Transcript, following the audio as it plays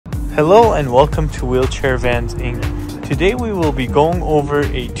Hello and welcome to Wheelchair Vans Inc. Today we will be going over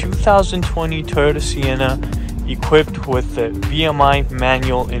a 2020 Toyota Sienna equipped with the VMI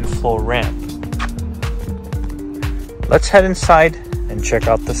manual Infloor ramp. Let's head inside and check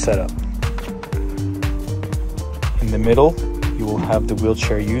out the setup. In the middle, you will have the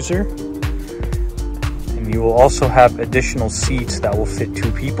wheelchair user, and you will also have additional seats that will fit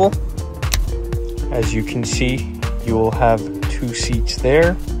 2 people. As you can see, you will have 2 seats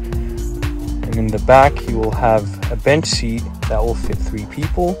there. And in the back, you will have a bench seat that will fit 3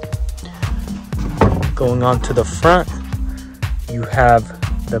 people. Going on to the front, you have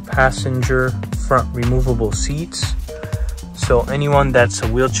the passenger front removable seats. So anyone that's a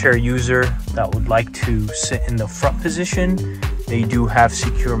wheelchair user that would like to sit in the front position, they do have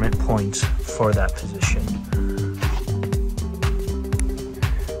securement points for that position.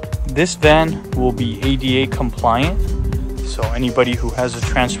 This van will be ADA compliant. So anybody who has a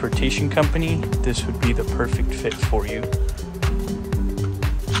transportation company, this would be the perfect fit for you.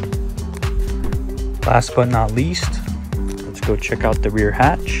 Last but not least, let's go check out the rear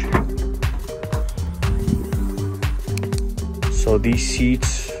hatch. So these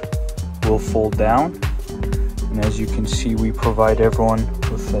seats will fold down. And as you can see, we provide everyone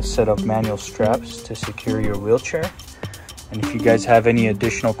with a set of manual straps to secure your wheelchair. And if you guys have any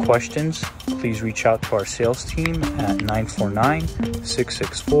additional questions, please reach out to our sales team at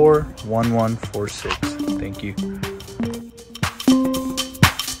 949-664-1146. Thank you.